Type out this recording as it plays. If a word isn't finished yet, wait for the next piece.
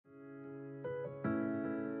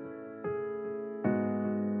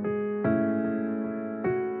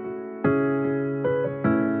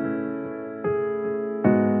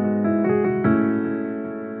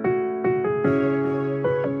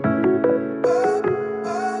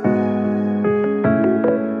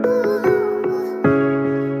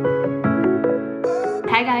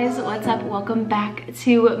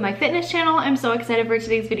to my fitness channel. I'm so excited for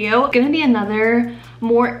today's video. It's gonna be another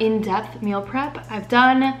more in-depth meal prep. I've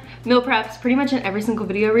done meal preps pretty much in every single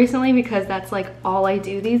video recently because that's like all I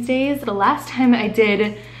do these days. The last time I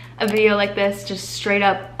did a video like this, just straight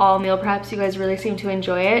up all meal preps, you guys really seem to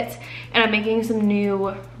enjoy it. And I'm making some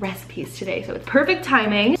new recipes today, so it's perfect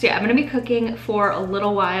timing. So yeah, I'm gonna be cooking for a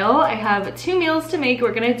little while. I have 2 meals to make.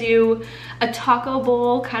 We're gonna do a taco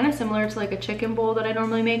bowl, kind of similar to like a chicken bowl that I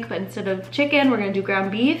normally make, but instead of chicken, we're gonna do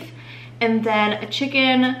ground beef. And then a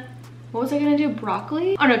chicken, what was I gonna do,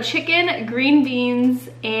 broccoli? Oh no, chicken, green beans,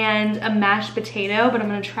 and a mashed potato, but I'm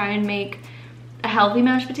gonna try and make a healthy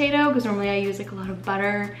mashed potato because normally I use like a lot of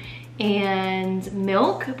butter and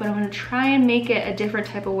milk, but I'm gonna try and make it a different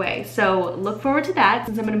type of way. So look forward to that.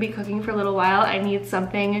 Since I'm gonna be cooking for a little while, I need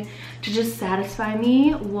something to just satisfy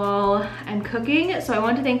me while I'm cooking. So I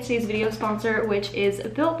want to thank today's video sponsor, which is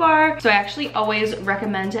Built Bar. So I actually always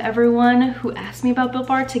recommend to everyone who asks me about Built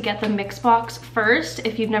Bar to get the mix box first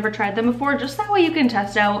if you've never tried them before, just that way you can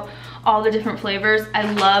test out all the different flavors.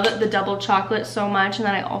 I love the double chocolate so much, and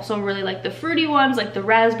then I also really like the fruity ones, like the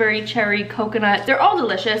raspberry, cherry, coconut. They're all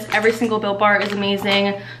delicious. Every single Built Bar is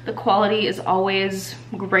amazing. The quality is always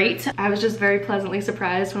great. I was just very pleasantly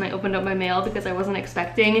surprised when I opened up my mail because I wasn't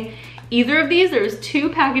expecting either of these. There was 2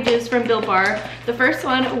 packages from Built Bar. The first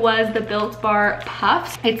one was the Built Bar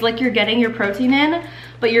Puffs. It's like you're getting your protein in,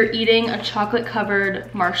 but you're eating a chocolate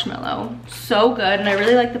covered marshmallow. So good, and I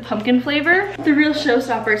really like the pumpkin flavor. The real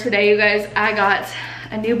showstopper today, you guys, I got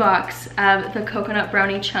a new box of the coconut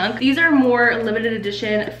brownie chunk. These are more limited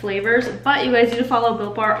edition flavors, but you guys need to follow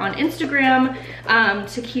Built Bar on Instagram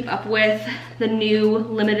to keep up with the new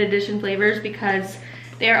limited edition flavors because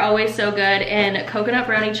they are always so good, and coconut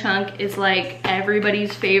brownie chunk is like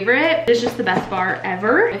everybody's favorite. It's just the best bar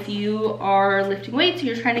ever. If you are lifting weights,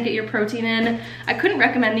 you're trying to get your protein in, I couldn't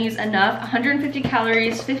recommend these enough. 150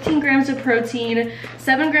 calories, 15 grams of protein,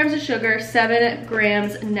 7 grams of sugar, 7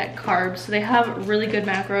 grams net carbs. So they have really good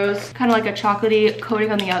macros, kind of like a chocolatey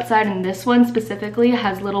coating on the outside, and this one specifically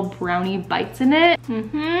has little brownie bites in it.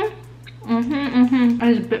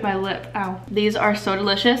 I just bit my lip, ow. These are so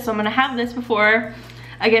delicious, so I'm gonna have this before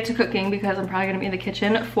I get to cooking because I'm probably gonna be in the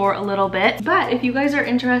kitchen for a little bit. But if you guys are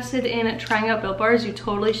interested in trying out Built Bars, you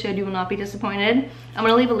totally should. You will not be disappointed. I'm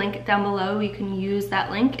gonna leave a link down below. You can use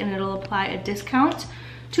that link and it'll apply a discount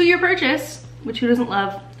to your purchase, which who doesn't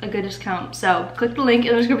love a good discount? So click the link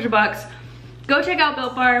in the description box. Go check out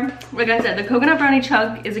Built Bar. Like I said, the coconut brownie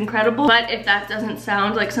chunk is incredible, but if that doesn't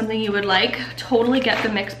sound like something you would like, totally get the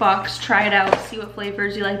mix box, try it out, see what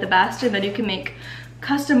flavors you like the best, and then you can make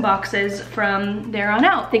custom boxes from there on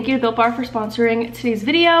out. Thank you to Built Bar for sponsoring today's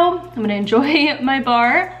video. I'm gonna enjoy my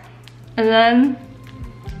bar and then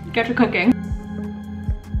get to cooking.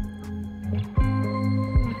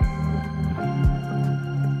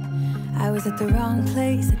 I was at the wrong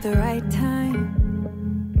place at the right time,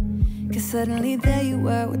 'cause suddenly there you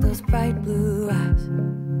were with those bright blue eyes.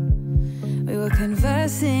 We were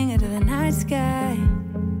conversing under the night sky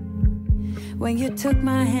when you took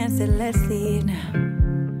my hand, said let's leave now.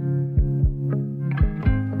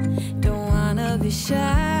 Don't wanna be shy,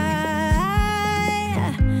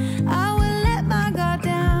 I will let my guard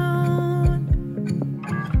down.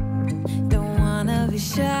 Don't wanna be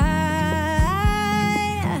shy,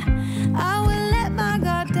 I will let my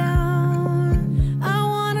guard down. I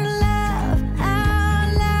wanna laugh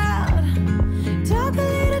out loud, talk a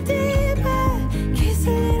little deeper, kiss a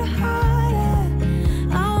little harder.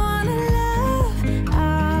 I wanna laugh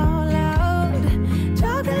out loud,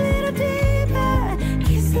 talk a little deeper,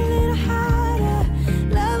 kiss a little harder,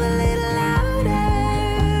 love a little louder,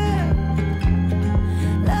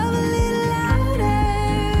 love a little louder.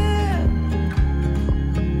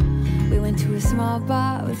 We went to a small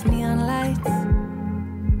bar with neon lights,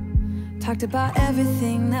 talked about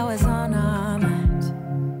everything that was on our minds.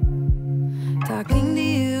 Talking to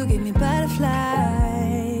you gave me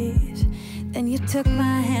butterflies. Then you took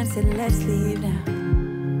my hand, said let's leave now.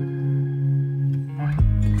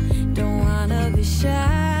 Don't wanna be shy,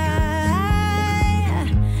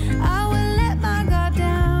 I will let my guard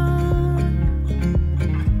down.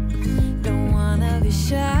 Don't wanna be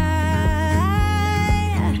shy,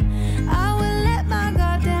 I will let my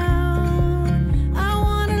guard down. I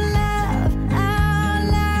wanna laugh out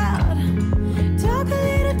loud, talk a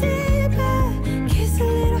little deeper, kiss a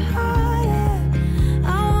little harder. I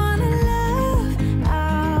wanna laugh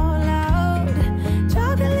out loud,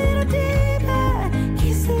 talk a little deeper,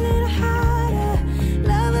 kiss a little harder,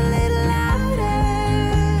 love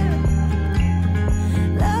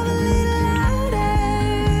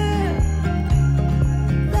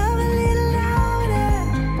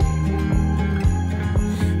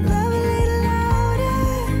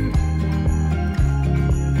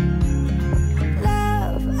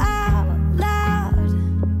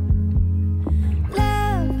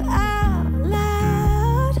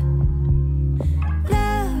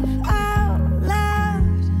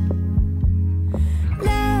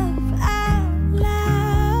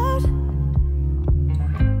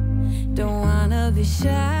be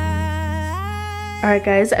shy. All right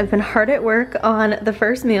guys, I've been hard at work on the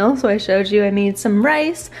first meal. So I showed you I made some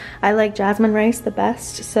rice. I like jasmine rice the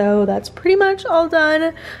best, so that's pretty much all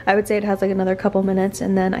done. I would say it has like another couple minutes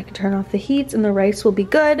and then I can turn off the heat and the rice will be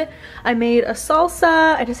good. I made a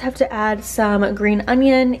salsa. I just have to add some green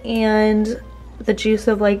onion and the juice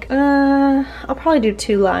of like, I'll probably do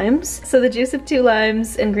 2 limes. So the juice of 2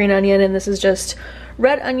 limes and green onion, and this is just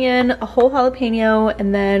red onion, a whole jalapeno,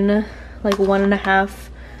 and then like 1.5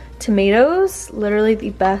 tomatoes. Literally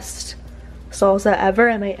the best salsa ever.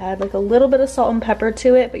 I might add like a little bit of salt and pepper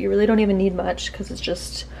to it, but you really don't even need much because it's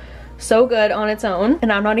just so good on its own.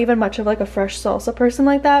 And I'm not even much of like a fresh salsa person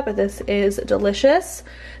like that, but this is delicious.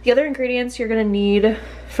 The other ingredients you're gonna need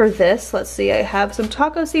for this, let's see, I have some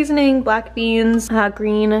taco seasoning, black beans,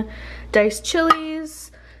 green diced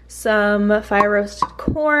chilies, some fire roasted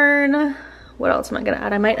corn. What else am I gonna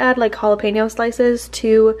add? I might add like jalapeno slices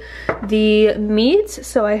to the meat.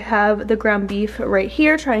 So I have the ground beef right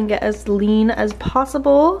here. Try and get as lean as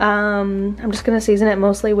possible. I'm just gonna season it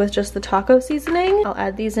mostly with just the taco seasoning. I'll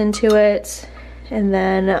add these into it. And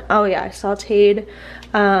then, oh yeah, I sauteed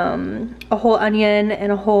a whole onion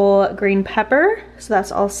and a whole green pepper. So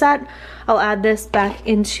that's all set. I'll add this back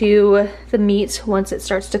into the meat once it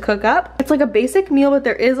starts to cook up. It's like a basic meal, but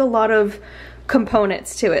there is a lot of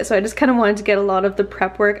components to it, so I just kind of wanted to get a lot of the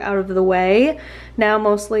prep work out of the way. Now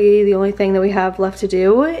mostly the only thing that we have left to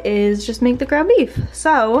do is just make the ground beef.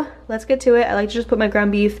 So let's get to it. I like to just put my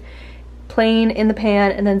ground beef plain in the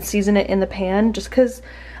pan and then season it in the pan, just because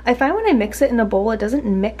I find when I mix it in a bowl it doesn't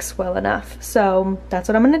mix well enough. So that's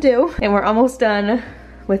what I'm gonna do, and we're almost done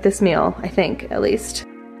with this meal, I think, at least.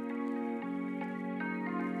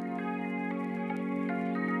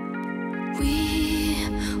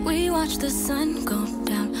 We watch the sun go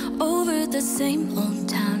down over the same old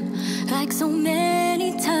town, like so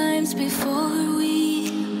many times before. We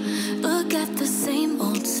look at the same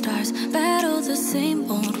old stars, battle the same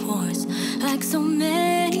old wars, like so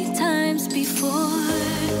many times before.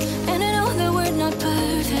 And I know that we're not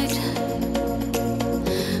perfect,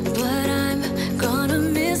 but I'm gonna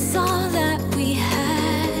miss all that we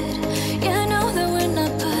had. Yeah, I know that we're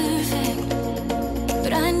not perfect,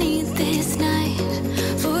 but I need this night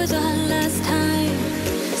for the last time.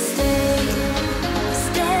 Stay,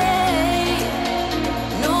 stay.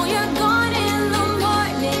 No, you're gone in the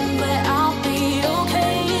morning, but I'll be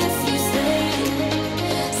okay if you stay.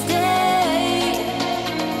 Stay.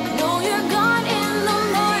 No, you're gone in the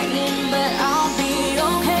morning, but I'll be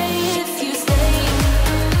okay if you stay. If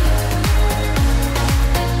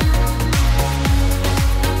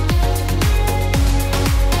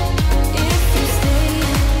you stay.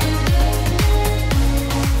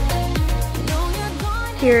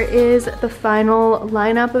 Here is the final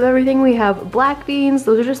lineup of everything. We have black beans.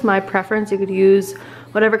 Those are just my preference. You could use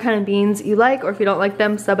whatever kind of beans you like, or if you don't like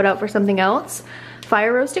them, sub it out for something else.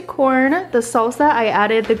 Fire roasted corn. The salsa, I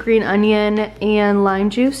added the green onion and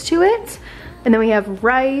lime juice to it. And then we have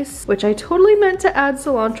rice, which I totally meant to add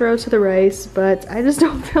cilantro to the rice, but I just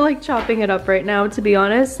don't feel like chopping it up right now, to be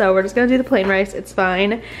honest. So we're just gonna do the plain rice, it's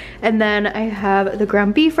fine. And then I have the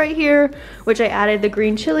ground beef right here, which I added the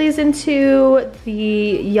green chilies into, the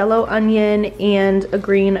yellow onion, and a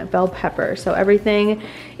green bell pepper. So everything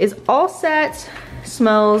is all set.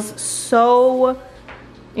 Smells so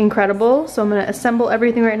incredible. So I'm gonna assemble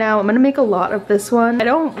everything right now. I'm gonna make a lot of this one. I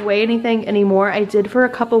don't weigh anything anymore. I did for a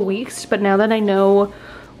couple weeks, but now that I know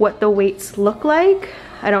what the weights look like,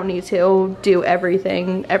 I don't need to do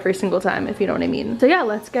everything every single time, if you know what I mean. So yeah,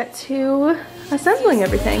 let's get to assembling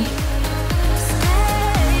everything.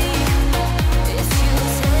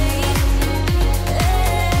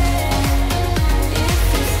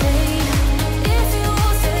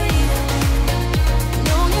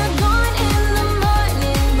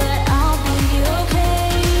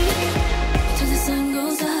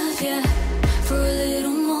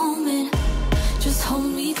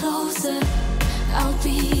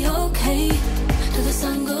 Till the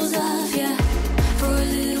sun goes up, yeah. For a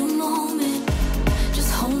little moment,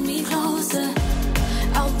 just hold me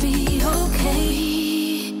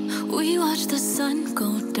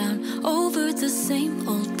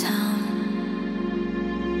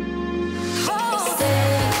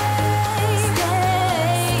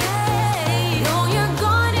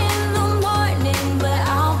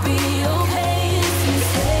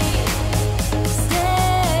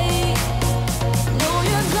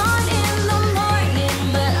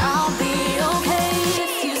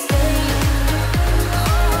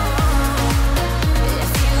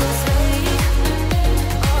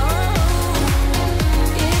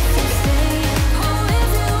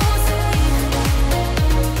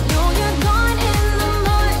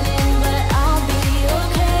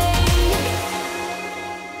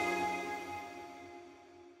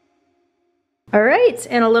right,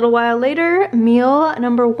 and a little while later, meal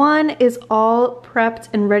number 1 is all prepped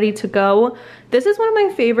and ready to go. This is one of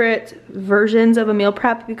my favorite versions of a meal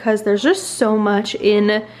prep because there's just so much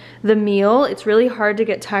in the meal. It's really hard to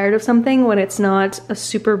get tired of something when it's not a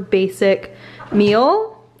super basic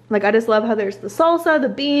meal. Like, I just love how there's the salsa, the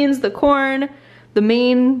beans, the corn, the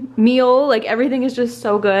main meal, like everything is just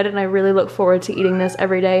so good, and I really look forward to eating this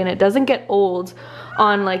every day, and it doesn't get old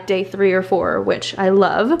on like day 3 or 4, which I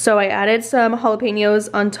love. So I added some jalapenos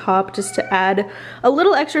on top just to add a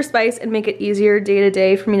little extra spice and make it easier day to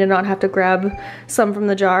day for me to not have to grab some from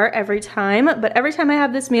the jar every time. But every time I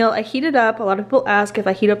have this meal, I heat it up. A lot of people ask if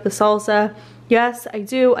I heat up the salsa. Yes, I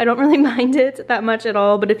do. I don't really mind it that much at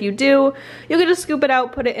all, but if you do, you can just scoop it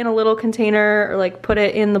out, put it in a little container, or like put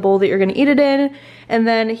it in the bowl that you're gonna eat it in, and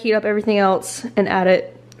then heat up everything else and add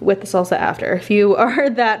it with the salsa after. If you are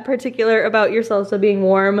that particular about your salsa being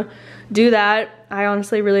warm, do that. I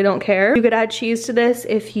honestly really don't care. You could add cheese to this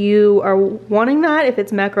if you are wanting that, if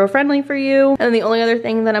it's macro friendly for you. And the only other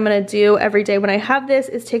thing that I'm gonna do every day when I have this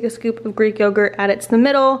is take a scoop of Greek yogurt, add it to the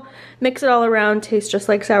middle, mix it all around, tastes just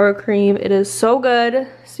like sour cream. It is so good.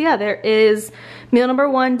 So yeah, there is meal number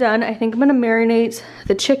 1 done. I think I'm gonna marinate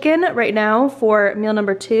the chicken right now for meal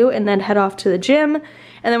number 2 and then head off to the gym.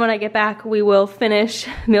 And then when I get back, we will finish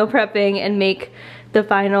meal prepping and make the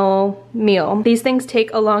final meal. These things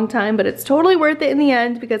take a long time, but it's totally worth it in the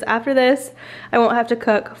end because after this, I won't have to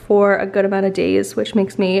cook for a good amount of days, which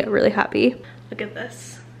makes me really happy. Look at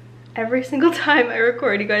this. Every single time I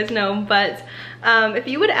record, you guys know, but if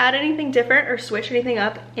you would add anything different or switch anything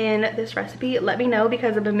up in this recipe, let me know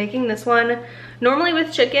because I've been making this one normally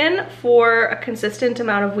with chicken for a consistent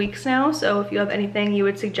amount of weeks now. So if you have anything you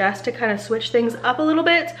would suggest to kind of switch things up a little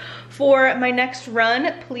bit for my next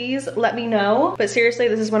run, please let me know. But seriously,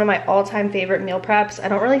 this is one of my all-time favorite meal preps. I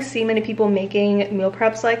don't really see many people making meal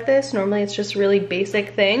preps like this. Normally it's just really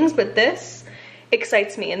basic things, but this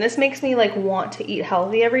excites me, and this makes me like want to eat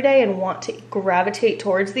healthy every day and want to gravitate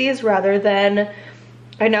towards these rather than,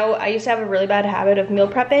 I know I used to have a really bad habit of meal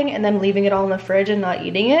prepping and then leaving it all in the fridge and not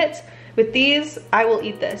eating it. With these, I will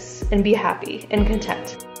eat this and be happy and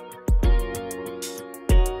content.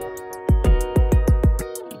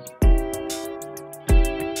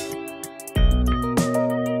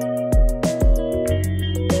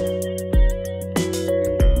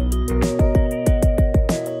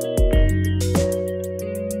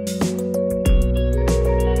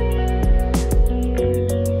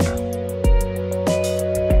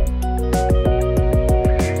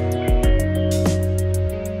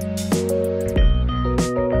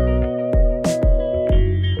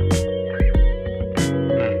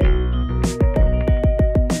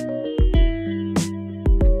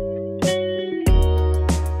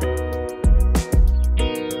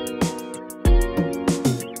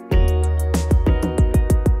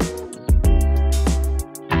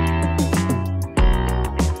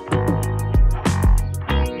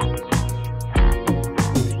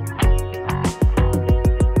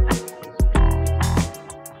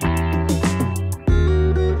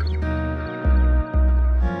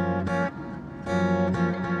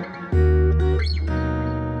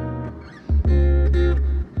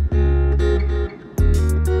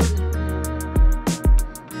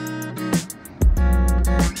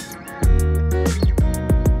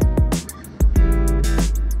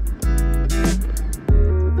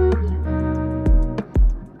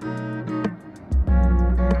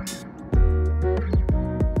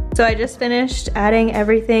 So I just finished adding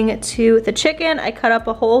everything to the chicken. I cut up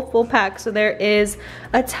a whole full pack, so there is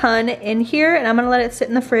a ton in here, and I'm gonna let it sit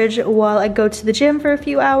in the fridge while I go to the gym for a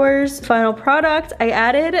few hours. Final product, I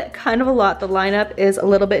added kind of a lot. The lineup is a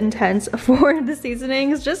little bit intense for the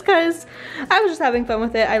seasonings just because I was just having fun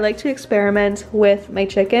with it. I like to experiment with my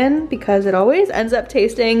chicken because it always ends up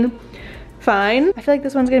tasting fine. I feel like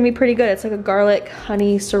this one's gonna be pretty good. It's like a garlic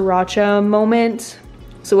honey sriracha moment.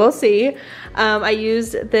 So we'll see. I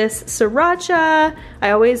used this sriracha.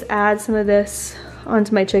 I always add some of this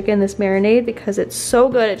onto my chicken, this marinade, because it's so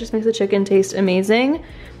good. It just makes the chicken taste amazing.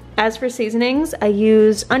 As for seasonings, I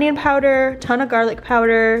used onion powder, ton of garlic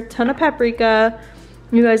powder, ton of paprika.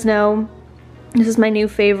 You guys know this is my new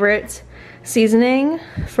favorite seasoning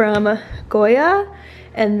from Goya.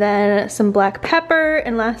 And then some black pepper.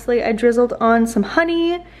 And lastly, I drizzled on some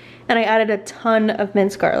honey. And I added a ton of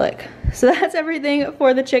minced garlic. So that's everything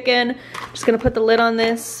for the chicken. Just gonna put the lid on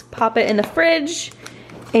this, pop it in the fridge,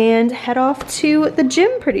 and head off to the gym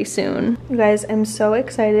pretty soon. You guys, I'm so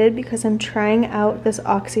excited because I'm trying out this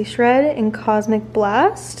Oxy Shred in Cosmic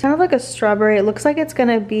Blast. Kind of like a strawberry. It looks like it's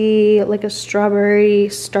gonna be like a strawberry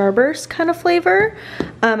Starburst kind of flavor.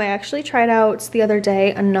 I actually tried out the other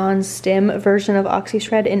day a non-stim version of Oxy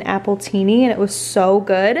Shred in Apple Teeny, and it was so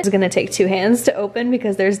good. It's gonna take 2 hands to open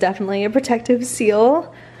because there's definitely a protective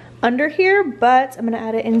seal under here, but I'm gonna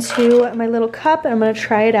add it into my little cup and I'm gonna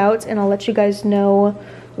try it out and I'll let you guys know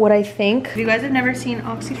what I think. If you guys have never seen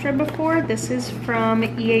Oxy Shred before, this is from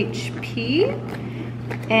EHP,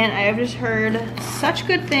 and I have just heard such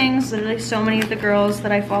good things. Literally so many of the girls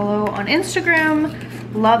that I follow on Instagram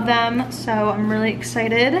love them, so I'm really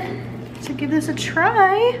excited to give this a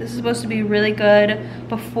try. This is supposed to be really good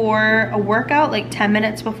before a workout, like 10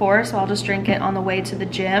 minutes before, so I'll just drink it on the way to the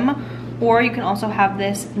gym. Or you can also have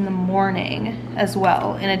this in the morning as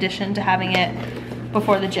well, in addition to having it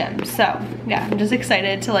before the gym. So yeah, I'm just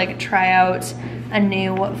excited to like try out a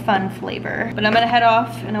new fun flavor. But I'm gonna head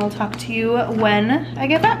off and I will talk to you when I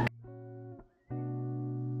get back.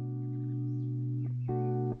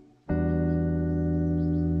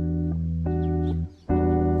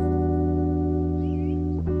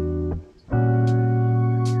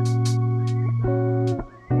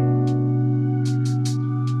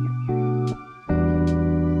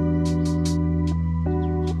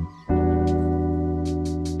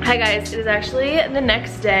 Hi guys, it is actually the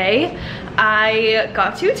next day. I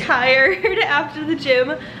got too tired after the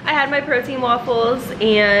gym. I had my protein waffles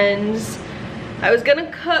and I was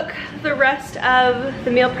gonna cook the rest of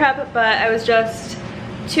the meal prep, but I was just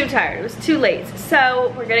too tired. It was too late.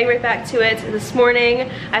 So we're getting right back to it. This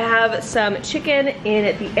morning I have some chicken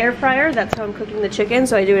in the air fryer. That's how I'm cooking the chicken.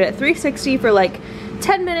 So I do it at 360 for like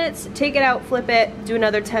 10 minutes, take it out, flip it, do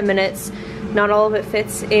another 10 minutes. Not all of it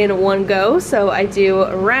fits in one go, so I do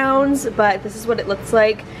rounds, but this is what it looks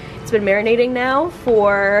like. It's been marinating now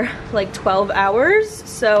for like 12 hours,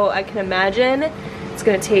 so I can imagine it's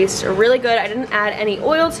gonna taste really good. I didn't add any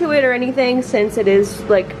oil to it or anything since it is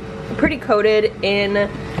like pretty coated in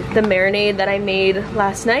the marinade that I made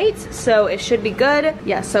last night, so it should be good.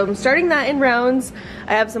 Yeah, so I'm starting that in rounds.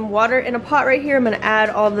 I have some water in a pot right here. I'm gonna add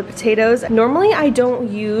all the potatoes. Normally I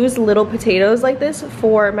don't use little potatoes like this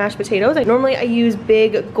for mashed potatoes. Normally I use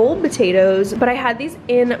big gold potatoes, but I had these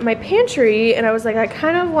in my pantry and I was like, I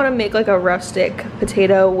kind of want to make like a rustic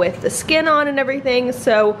potato with the skin on and everything,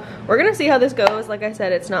 so we're gonna see how this goes. Like I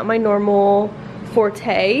said, it's not my normal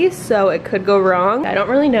forte, so it could go wrong. I don't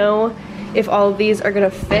really know if all of these are gonna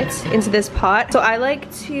fit into this pot. So I like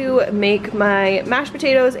to make my mashed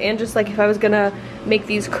potatoes, and just like if I was gonna make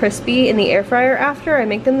these crispy in the air fryer after, I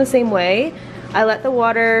make them the same way. I let the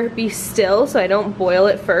water be still so I don't boil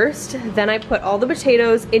it first. Then I put all the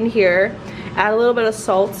potatoes in here, add a little bit of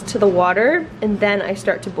salt to the water, and then I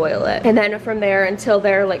start to boil it. And then from there until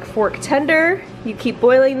they're like fork tender, you keep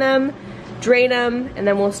boiling them, drain them, and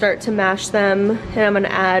then we'll start to mash them, and I'm gonna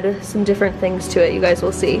add some different things to it. You guys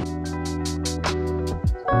will see.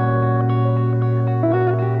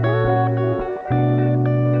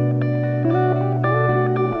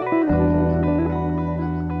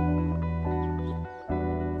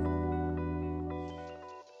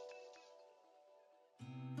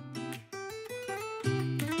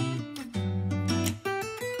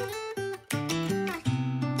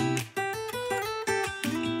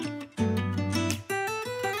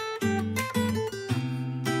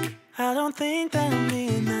 I don't think that I'm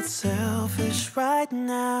being that selfish right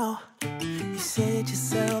now. You said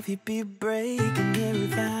yourself you'd be breaking every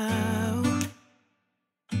vow.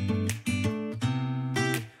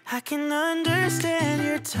 I can understand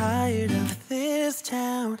you're tired of this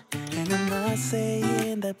town, and I'm not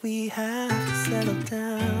saying that we have to settle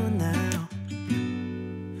down now.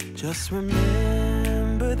 Just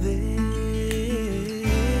remember this.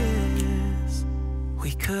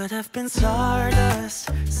 We could have been stardust,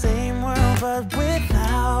 same world but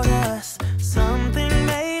without us. Something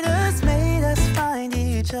made us find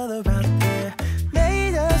each other out there.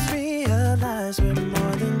 Made us realize we're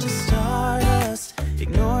more than just stardust.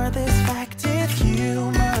 Ignore this fact if you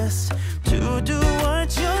must, to do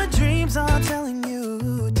what your dreams are telling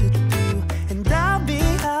you to do. And I'll be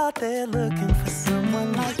out there looking for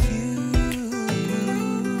someone like you.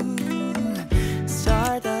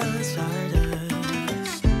 Stardust,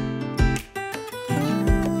 stardust.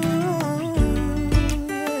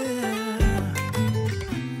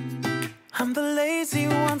 I'm the lazy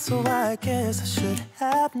one, so I guess I should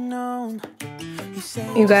have known.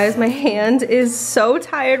 You guys, my hand is so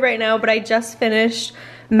tired right now, but I just finished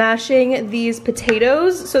mashing these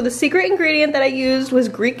potatoes. So the secret ingredient that I used was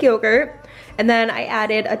Greek yogurt, and then I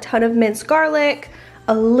added a ton of minced garlic,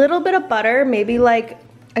 a little bit of butter, maybe like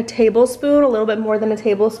a tablespoon, a little bit more than a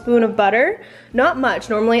tablespoon of butter. Not much.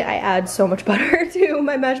 Normally I add so much butter to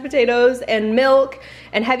my mashed potatoes and milk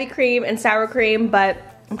and heavy cream and sour cream, but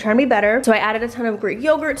I'm trying to be better. So I added a ton of Greek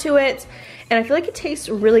yogurt to it, and I feel like it tastes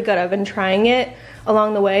really good. I've been trying it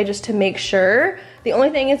along the way just to make sure. The only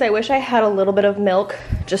thing is I wish I had a little bit of milk,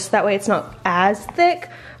 just that way it's not as thick,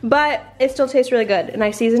 but it still tastes really good. And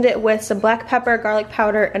I seasoned it with some black pepper, garlic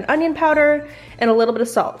powder, and onion powder, and a little bit of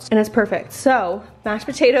salt, and it's perfect. So mashed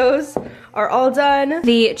potatoes are all done.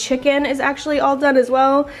 The chicken is actually all done as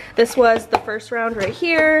well. This was the first round right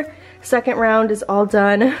here. Second round is all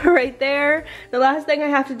done right there. The last thing I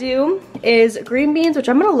have to do is green beans, which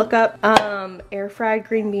I'm gonna look up air fried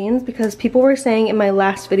green beans, because people were saying in my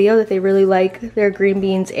last video that they really like their green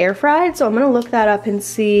beans air fried. So I'm gonna look that up and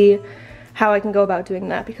see how I can go about doing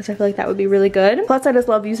that, because I feel like that would be really good. Plus I just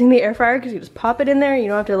love using the air fryer because you just pop it in there. You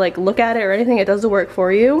don't have to like look at it or anything. It does the work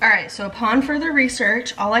for you. All right, so upon further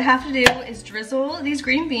research, all I have to do is drizzle these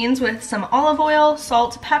green beans with some olive oil,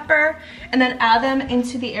 salt, pepper, and then add them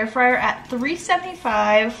into the air fryer at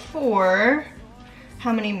 375 for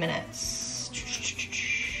how many minutes?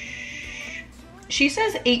 She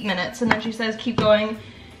says 8 minutes, and then she says keep going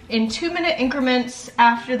in 2-minute increments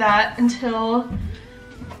after that until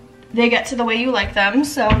they get to the way you like them.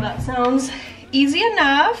 So that sounds easy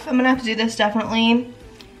enough. I'm gonna have to do this definitely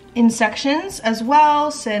in sections as well,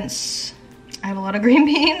 since I have a lot of green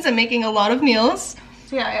beans. I'm making a lot of meals.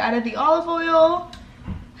 So yeah, I added the olive oil.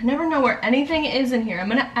 I never know where anything is in here. I'm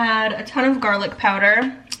gonna add a ton of garlic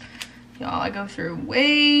powder. Y'all, I go through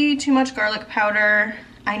way too much garlic powder.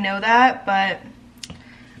 I know that, but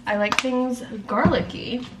I like things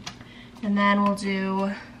garlicky. And then we'll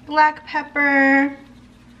do black pepper,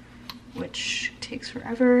 which takes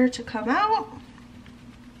forever to come out.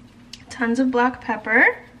 Tons of black pepper.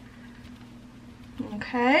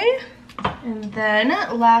 Okay. And then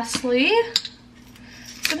lastly,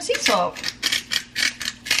 some sea salt.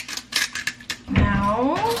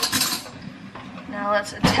 Now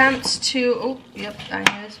let's attempt to, oh, yep, I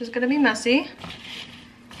knew this was gonna be messy.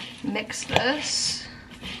 Mix this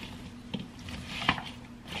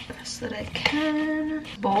best that I can.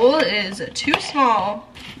 Bowl is too small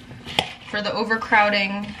for the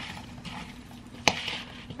overcrowding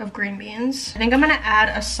of green beans. I think I'm gonna add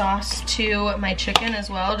a sauce to my chicken as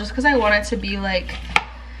well, just because I want it to be like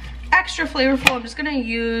extra flavorful. I'm just gonna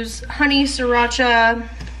use honey, sriracha,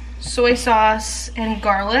 soy sauce, and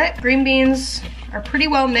garlic. Green beans are pretty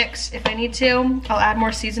well mixed. If I need to, I'll add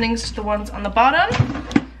more seasonings to the ones on the bottom.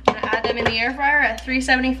 I'm gonna add them in the air fryer at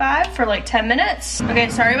 375 for like 10 minutes. Okay,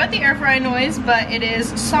 sorry about the air fry noise, but it is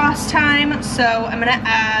sauce time. So I'm gonna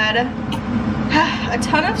add a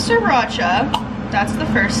ton of sriracha. That's the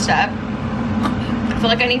first step. I feel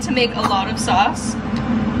like I need to make a lot of sauce.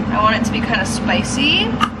 I want it to be kind of spicy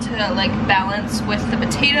to like balance with the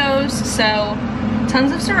potatoes. So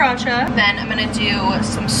tons of sriracha. Then I'm gonna do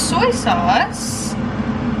some soy sauce.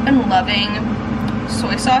 I've been loving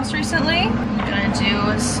soy sauce recently. I'm gonna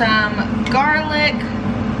do some garlic.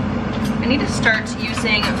 I need to start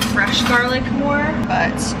using fresh garlic more,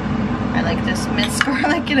 but I like this minced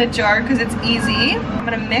garlic in a jar because it's easy. I'm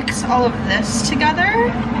gonna mix all of this together.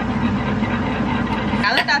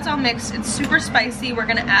 Now that that's all mixed, it's super spicy. We're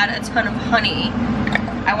gonna add a ton of honey.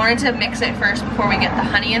 I wanted to mix it first before we get the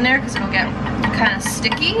honey in there because it'll get kind of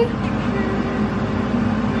sticky.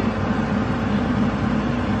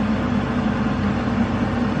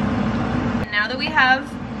 And now that we have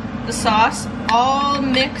the sauce all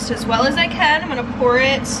mixed as well as I can, I'm gonna pour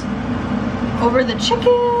it over the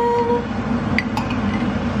chicken.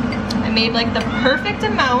 I made like the perfect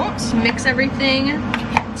amount. Mix everything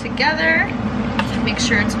together. Make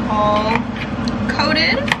sure it's all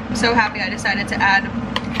coated. I'm so happy I decided to add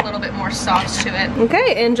a little bit more sauce to it.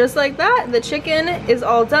 Okay, and just like that, the chicken is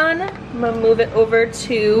all done. I'm gonna move it over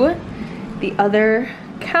to the other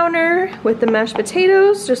counter with the mashed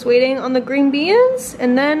potatoes, just waiting on the green beans,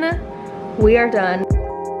 and then we are done.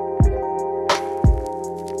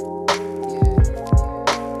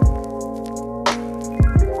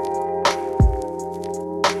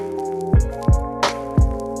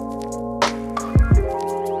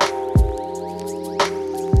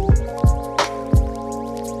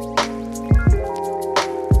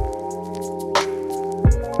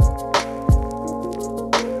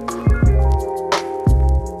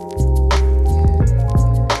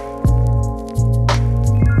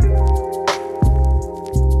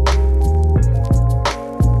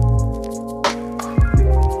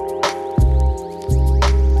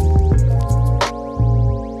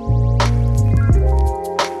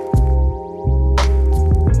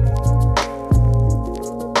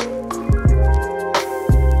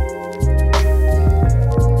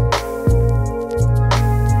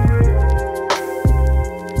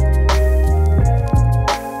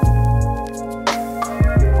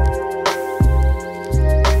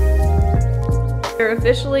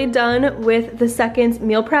 officially done with the second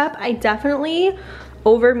meal prep. I definitely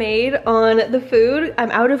overmade on the food.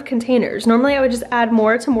 I'm out of containers. Normally I would just add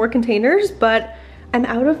more to more containers, but I'm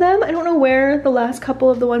out of them. I don't know where the last couple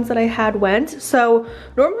of the ones that I had went. So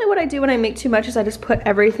normally what I do when I make too much is I just put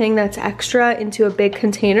everything that's extra into a big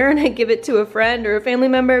container and I give it to a friend or a family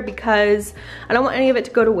member because I don't want any of it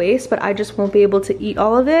to go to waste, but I just won't be able to eat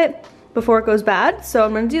all of it before it goes bad. So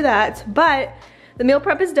I'm gonna do that. But the meal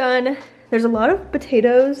prep is done. There's a lot of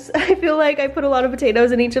potatoes. I feel like I put a lot of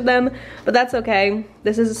potatoes in each of them, but that's okay.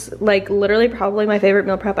 This is like literally probably my favorite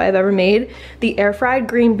meal prep I've ever made. The air fried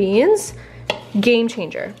green beans, game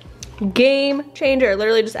changer. Game changer.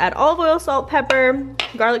 Literally just add olive oil, salt, pepper,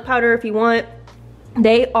 garlic powder if you want.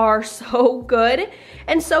 They are so good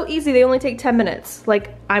and so easy. They only take 10 minutes.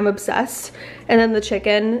 Like, I'm obsessed. And then the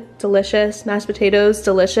chicken, delicious. Mashed potatoes,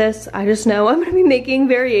 delicious. I just know I'm gonna be making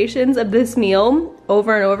variations of this meal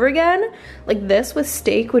over and over again. Like, this with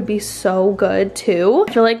steak would be so good too.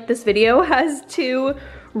 I feel like this video has two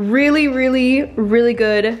really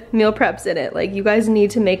good meal preps in it. Like, you guys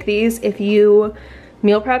need to make these. If you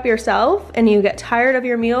meal prep yourself and you get tired of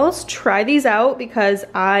your meals, try these out because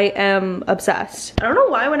I am obsessed. I don't know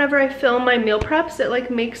why whenever I film my meal preps, it like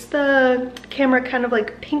makes the camera kind of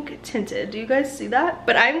like pink tinted. Do you guys see that?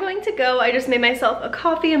 But I'm going to go. I just made myself a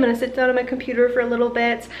coffee. I'm gonna sit down on my computer for a little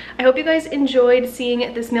bit. I hope you guys enjoyed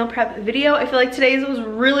seeing this meal prep video. I feel like today's was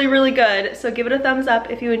really good. So give it a thumbs up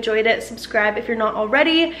if you enjoyed it. Subscribe if you're not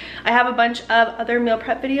already. I have a bunch of other meal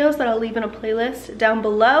prep videos that I'll leave in a playlist down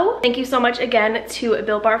below. Thank you so much again to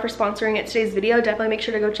Built Bar for sponsoring today's video. Definitely make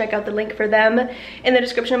sure to go check out the link for them in the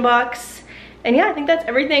description box. And yeah, I think that's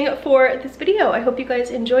everything for this video. I hope you guys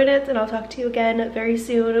enjoyed it and I'll talk to you again very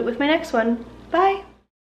soon with my next one. Bye!